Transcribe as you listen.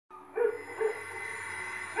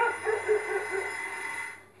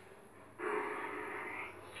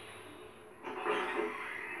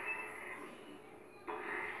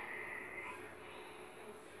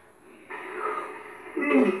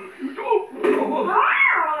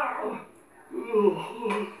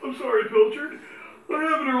I'm sorry, Pilchard. I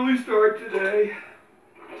have an early start today.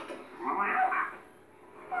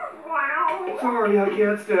 Sorry, I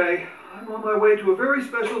can't stay. I'm on my way to a very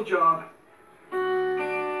special job.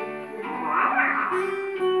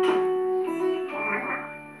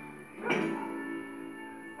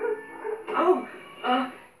 Oh,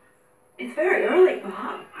 it's very early,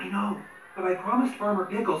 Bob. I know, but I promised Farmer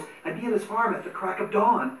Pickles I'd be at his farm at the crack of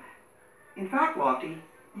dawn. In fact, Lofty,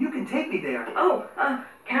 you can take me there. Oh,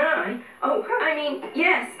 can I? Oh, I mean,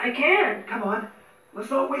 yes, I can. Come on, let's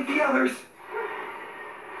not wait the others.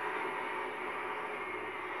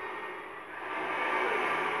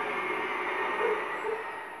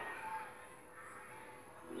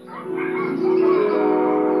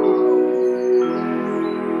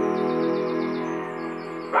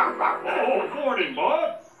 Oh, morning,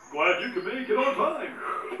 Bob. Glad you could make it on time.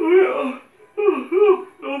 Yeah.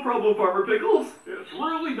 No problem, Farmer Pickles. It's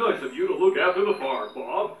really nice of you to look after the farm,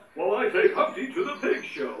 Bob, while I take Humpty to the pig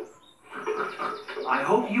show. I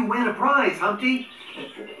hope you win a prize, Humpty.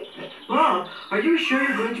 Bob, are you sure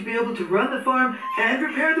you're going to be able to run the farm and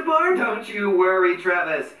repair the barn? Don't you worry,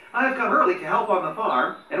 Travis. I've come early to help on the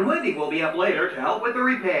farm, and Wendy will be up later to help with the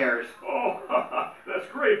repairs. Oh, that's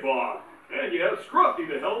great, Bob. And you have Scruffy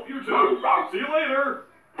to help you, too. See you later.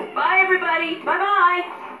 Bye, everybody.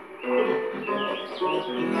 Bye-bye.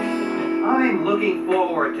 I'm looking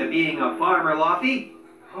forward to being a farmer, Lofty.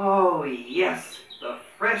 Oh, yes, the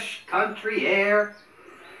fresh country air.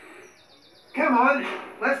 Come on,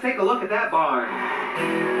 let's take a look at that barn.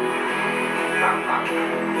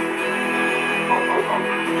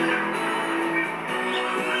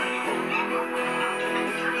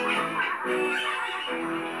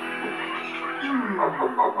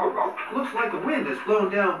 Looks like the wind has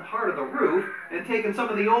blown down part of the roof and taken some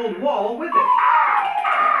of the old wall with it.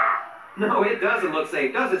 No, it doesn't look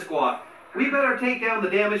safe, does it, Squawk? We better take down the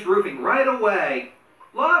damaged roofing right away.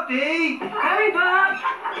 Lofty! Hurry, Bob.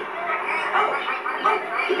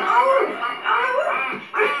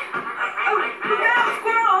 No,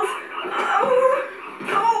 squirrels.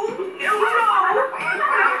 Oh,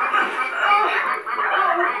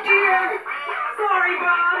 dear. Sorry,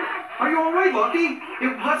 Bob. Are you all right, Lofty?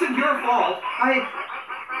 It wasn't your fault.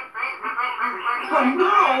 Oh, no!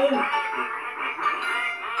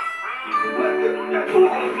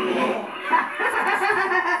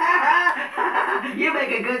 You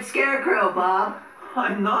make a good scarecrow, Bob.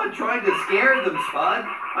 I'm not trying to scare them, Spud.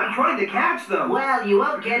 I'm trying to catch them. Well, you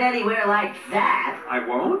won't get anywhere like that. I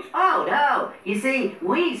won't? Oh, no. You see,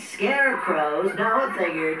 we scarecrows know a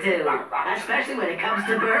thing or two, especially when it comes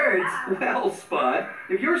to birds. Well, Spud,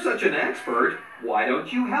 if you're such an expert, why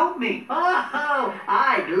don't you help me? Oh,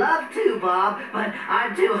 I'd love to, Bob, but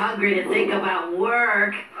I'm too hungry to think about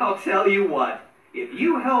work. I'll tell you what. If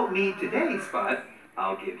you help me today, Spud,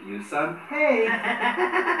 I'll give you some cake.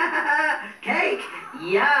 Cake?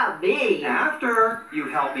 Yummy. After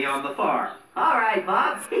you've helped me on the farm. All right,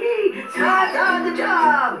 Bob. Spud's on the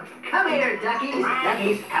job. Come here, duckies.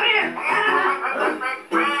 Duckies, come here.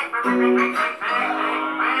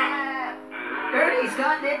 Gertie's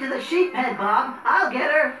gotten into the sheep pen, Bob. I'll get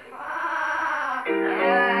her.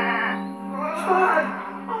 Spud!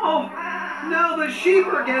 Oh, now the sheep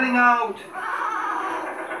are getting out.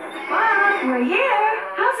 Bob, we're here.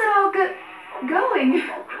 How's it all going?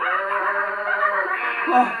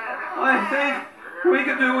 Oh, I think we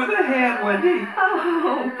could do with a hand, Wendy.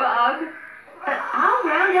 Oh, Bob. I'll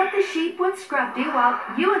round up the sheep with Scruffy while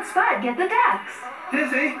you and Spud get the ducks.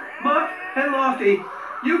 Dizzy, Mutt, and Lofty,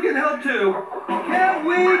 you can help too. Can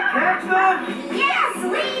we catch them? Yes,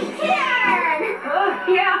 we can!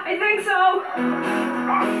 Yeah, I think so.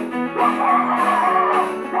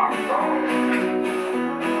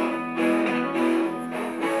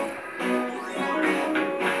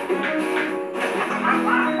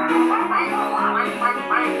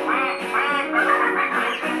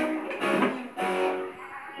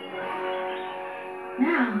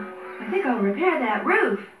 Now, I think I'll repair that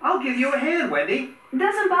roof. I'll give you a hand, Wendy.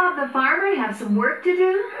 Doesn't Bob the farmer have some work to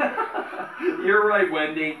do? You're right,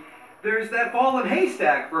 Wendy. There's that fallen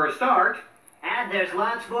haystack for a start. And there's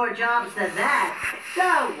lots more jobs than that.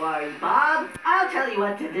 Don't worry, Bob. I'll tell you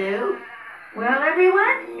what to do. Well,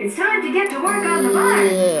 everyone, it's time to get to work on the barn.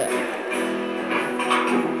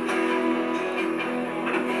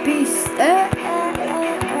 Peace.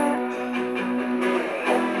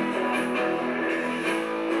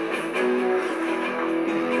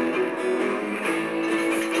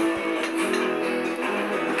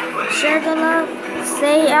 Share the love.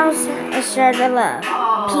 Stay out and share the love.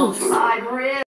 Oh, Peace. I'd